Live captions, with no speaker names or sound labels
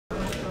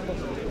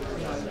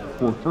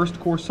for First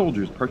Corps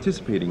soldiers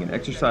participating in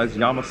Exercise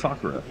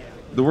Yamasakura,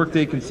 the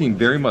workday can seem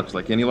very much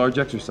like any large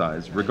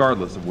exercise,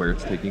 regardless of where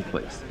it's taking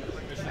place.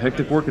 A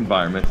hectic work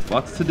environment,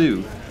 lots to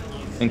do,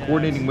 and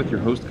coordinating with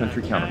your host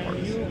country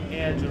counterparts.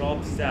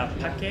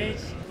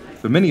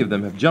 But many of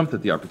them have jumped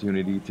at the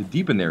opportunity to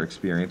deepen their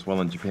experience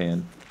while in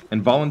Japan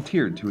and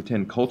volunteered to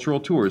attend cultural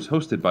tours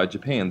hosted by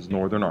Japan's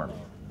Northern Army.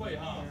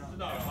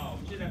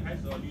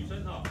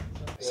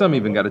 Some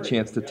even got a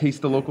chance to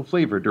taste the local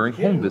flavor during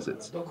home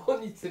visits,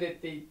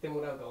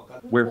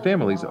 where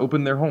families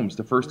opened their homes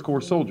to First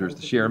Corps soldiers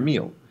to share a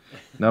meal,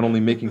 not only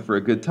making for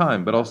a good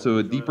time, but also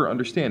a deeper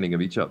understanding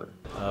of each other.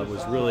 It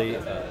was really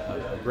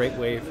a great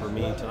way for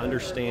me to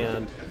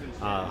understand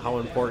how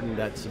important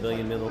that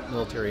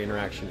civilian-military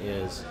interaction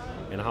is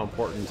and how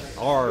important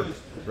our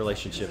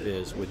relationship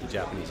is with the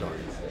Japanese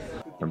Army.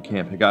 From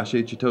Camp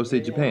Higashe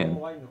Chitose,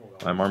 Japan,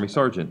 I'm Army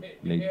Sergeant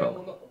Nate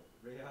Bowen.